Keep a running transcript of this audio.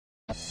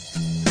You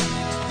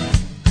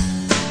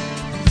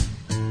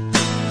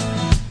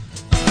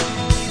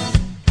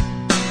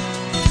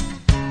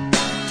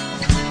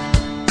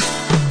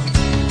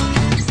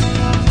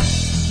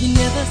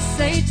never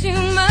say too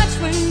much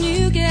when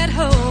you get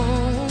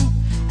home.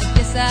 I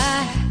guess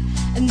I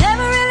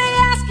never really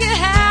ask you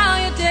how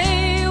your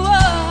day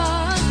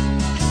was.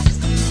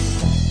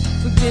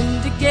 We've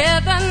been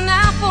together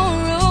now for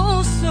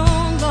oh so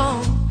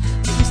long.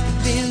 We used to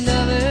be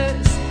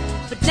lovers,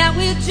 but now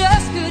we're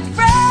just good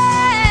friends.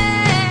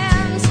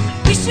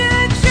 We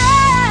should drive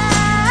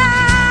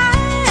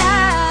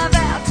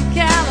out to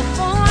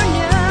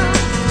California,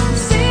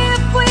 see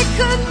if we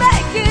could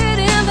make it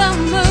in the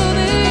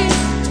movies.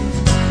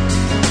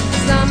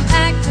 'Cause I'm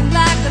acting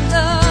like I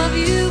love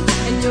you,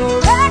 and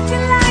you're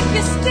acting like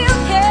you still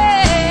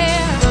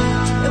care.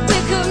 That we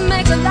could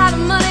make a lot of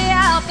money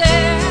out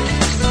there.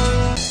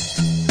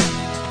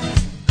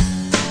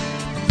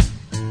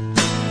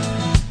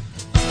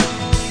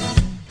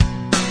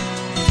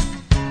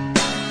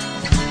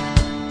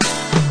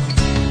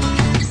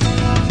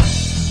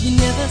 You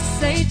never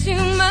say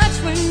too much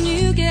when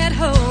you get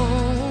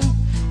home.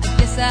 I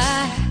guess I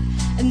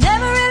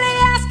never really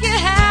ask you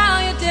how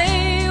your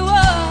day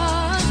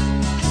was.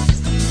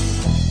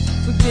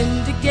 We've been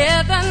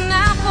together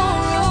now for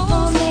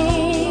For me,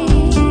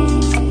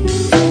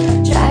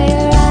 dry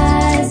your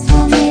eyes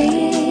for me.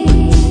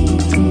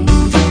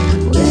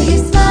 Will you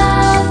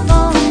smile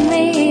for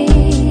me?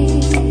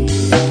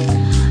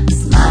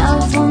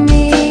 Smile for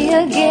me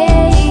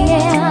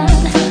again.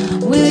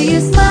 Will you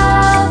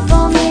smile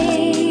for me?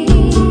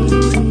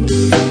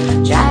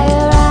 Dry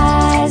your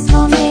eyes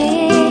for me.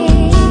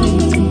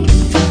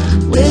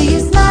 Will you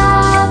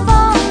smile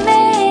for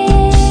me?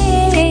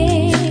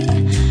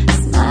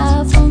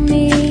 Smile for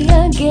me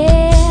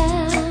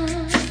again.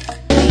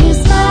 Will you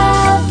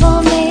smile for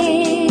me?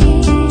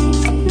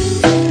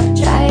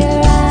 Dry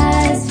your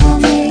eyes for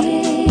me.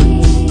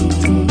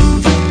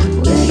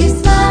 Will you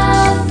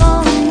smile for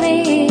me?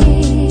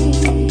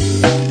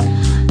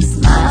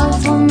 Smile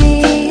for me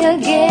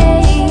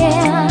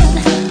again.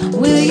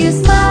 Will you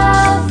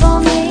smile for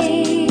me?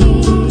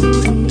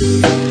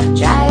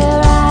 Dry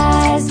your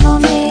eyes for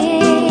me.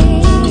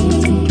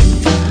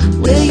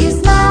 Will you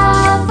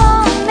smile for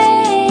me?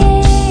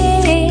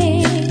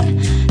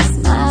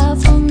 Smile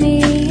for me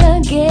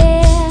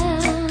again.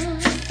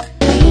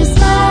 Will you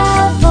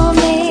smile for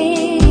me?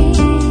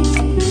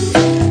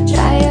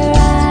 Dry your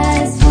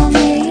eyes for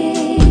me.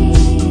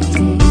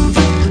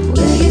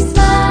 Will you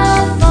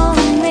smile for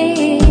me?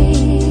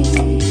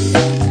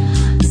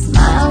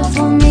 Smile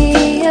for me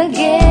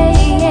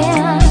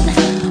again.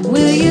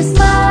 Will you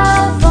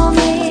smile for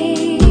me?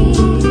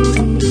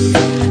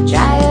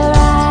 Dry your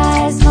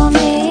eyes for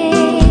me.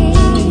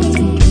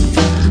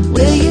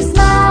 Will you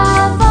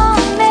smile for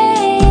me?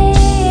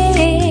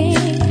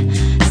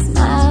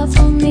 Smile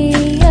for me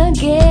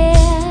again.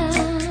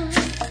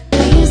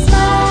 Will you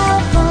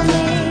smile for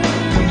me?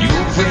 When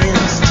your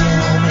friends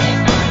tell me,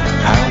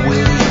 how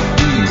will you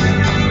do?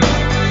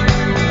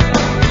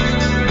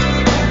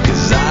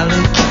 'Cause I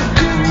let you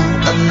go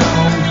a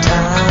long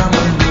time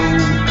ago,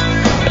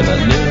 and I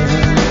never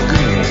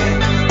regret.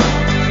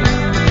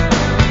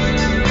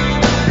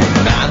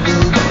 When I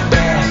look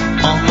back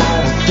on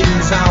all the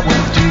things I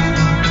went through,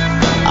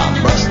 I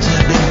must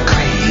have been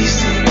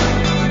crazy.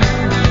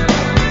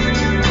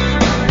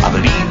 I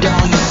believed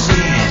all you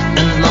said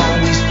and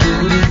always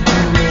put it to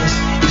rest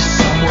if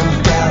someone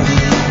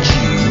doubted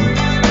you.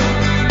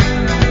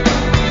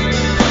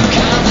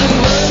 'Cause the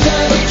words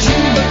that are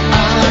true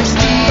are like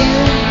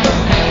steel.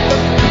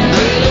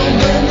 They don't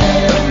bend, they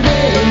don't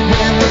break when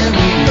they're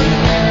real.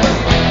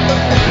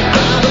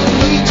 I don't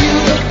need you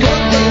to put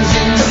things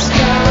in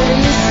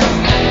disguise,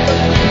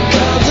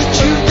 'cause the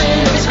truth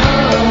is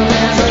hard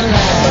as a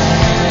lie.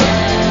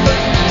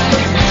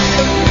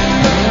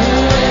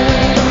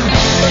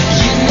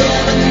 You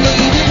never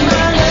needed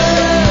my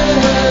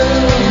love,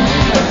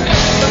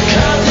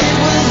 'cause it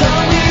was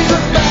always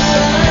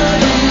about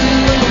you.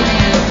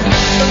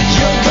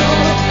 You're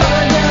gonna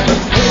find out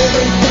that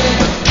everything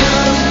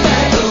comes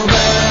back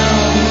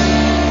around.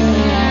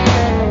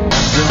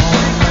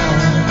 Don't know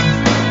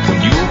when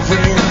your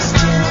friends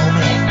tell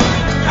me,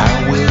 how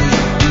will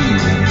you do?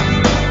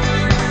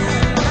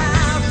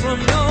 Out from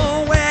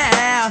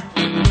nowhere,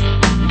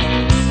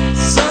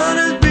 sun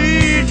is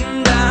beating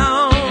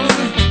down.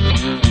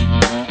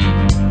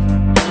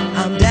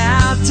 I'm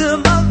down to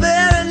my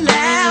very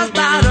last,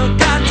 but I've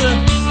got to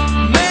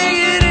make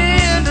it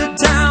into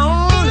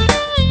town.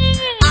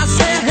 I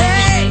said,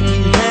 hey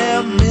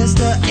there,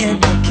 mister, in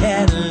the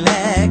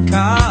Cadillac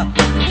car.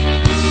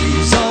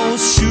 These old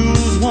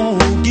shoes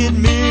won't get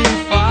me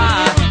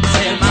far.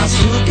 Said my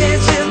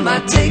suitcase is my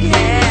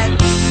ticket.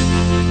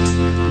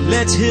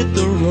 Let's hit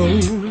the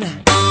road.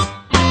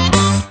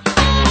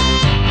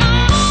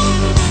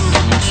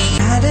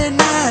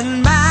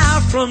 99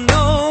 miles from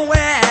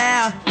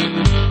nowhere,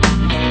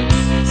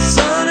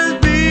 sun is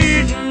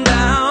beating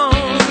down.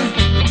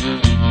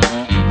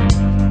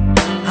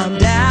 I'm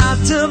down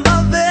to my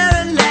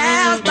very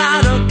last,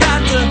 but I've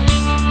got to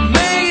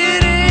make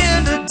it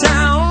into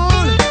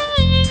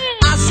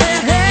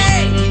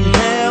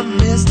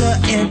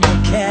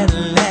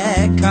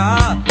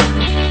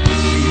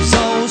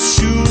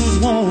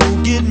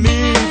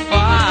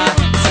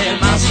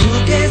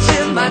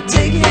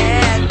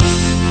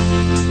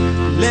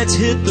let's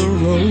hit the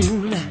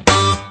road.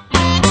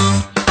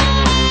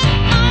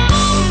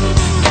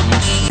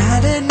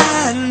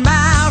 99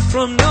 miles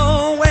from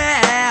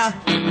nowhere,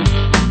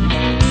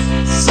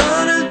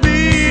 sun is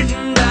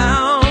beating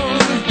down.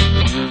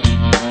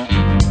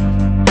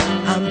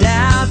 I'm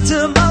down to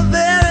my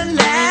very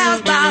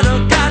last, but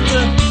I've got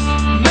to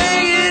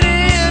make it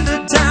into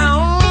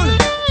town.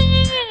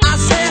 I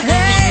say,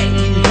 hey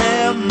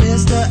there,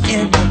 mister,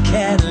 in the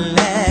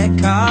Cadillac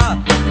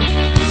car.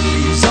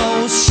 These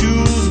old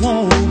shoes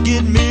won't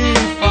get me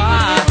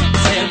far.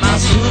 Say my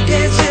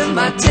suitcase is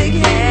my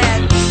ticket,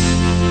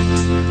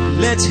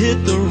 let's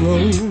hit the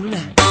road.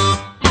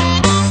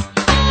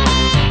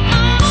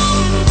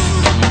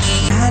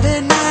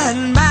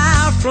 99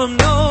 miles from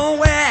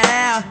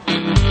nowhere,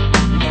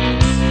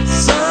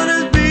 sun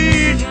is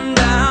beating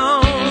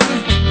down.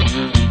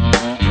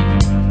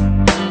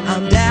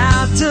 I'm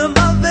down to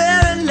my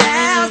very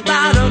last,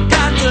 but I've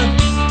got to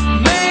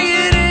make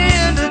it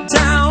into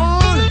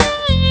town.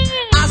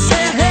 I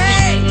say,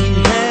 hey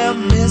there,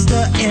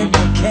 mister, in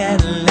the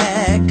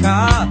Cadillac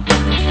car.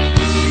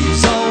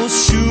 These old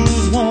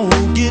shoes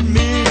won't get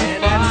me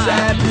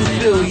far.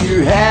 Fill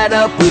your hat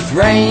up with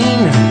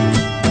rain.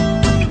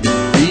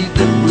 Feed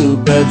the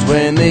bluebirds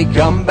when they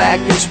come back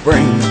in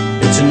spring.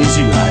 It's an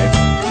easy life.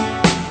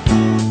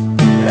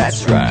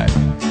 That's right,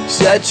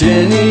 such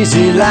an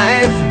easy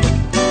life.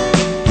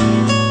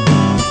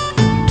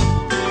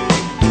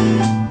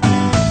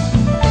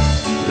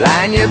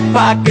 Line your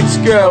pockets,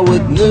 girl,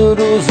 with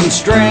noodles and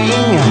string.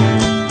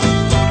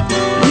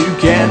 You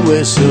can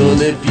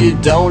whistle if you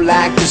don't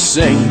like to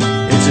sing.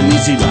 It's an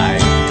easy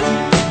life.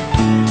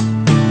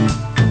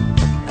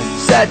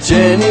 Such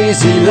an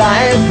easy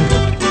life.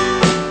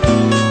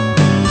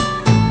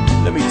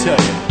 Let me tell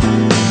you.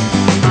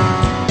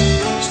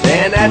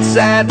 Stand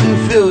outside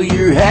and fill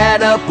your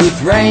hat up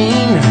with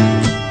rain.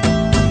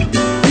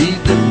 Feed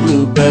the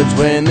bluebirds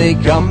when they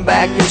come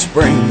back in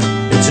spring.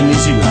 It's an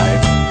easy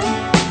life.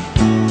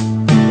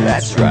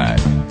 That's right,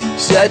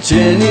 such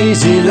an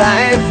easy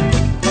life.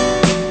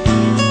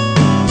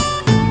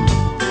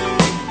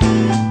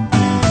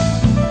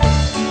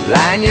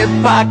 Line your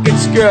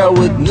pockets, girl,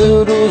 with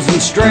noodles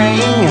and string.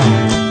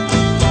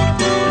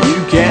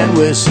 You can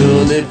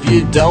whistle if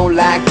you don't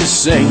like to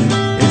sing.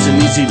 It's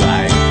an easy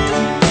life.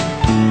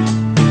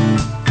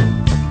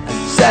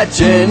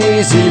 Such an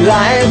easy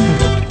life.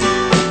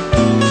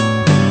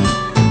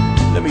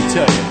 Let me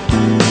tell you.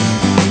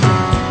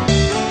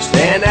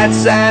 Stand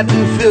outside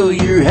and fill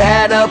your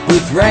hat up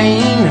with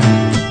rain.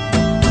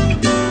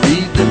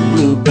 Feed the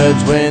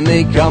bluebirds when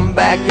they come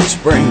back in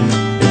spring.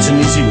 It's an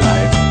easy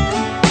life.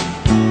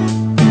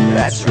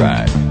 That's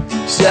right,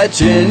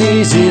 such an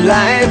easy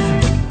life.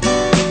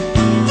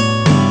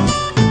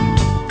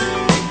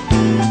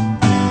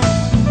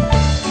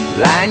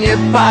 Line your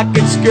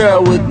pockets,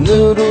 girl, with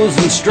noodles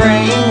and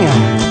string.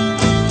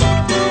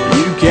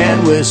 You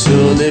can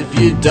whistle if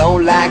you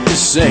don't like to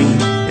sing.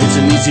 It's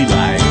an easy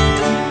life.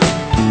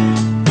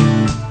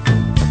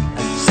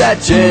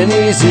 Such an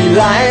easy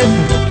life.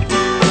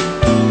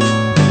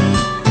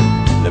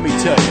 Let me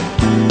tell you.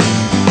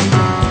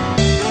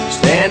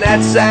 Stand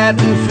outside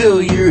and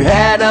fill your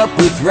hat up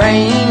with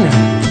rain.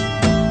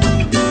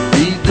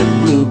 Feed the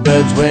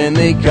bluebirds when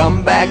they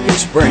come back in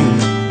spring.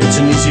 It's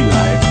an easy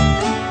life.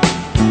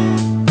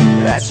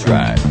 That's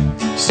right,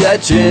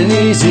 such an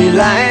easy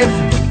life.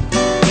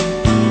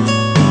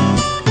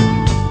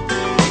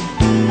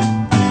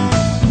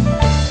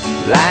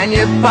 Line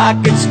your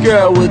pockets,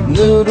 girl, with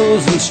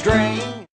noodles and string.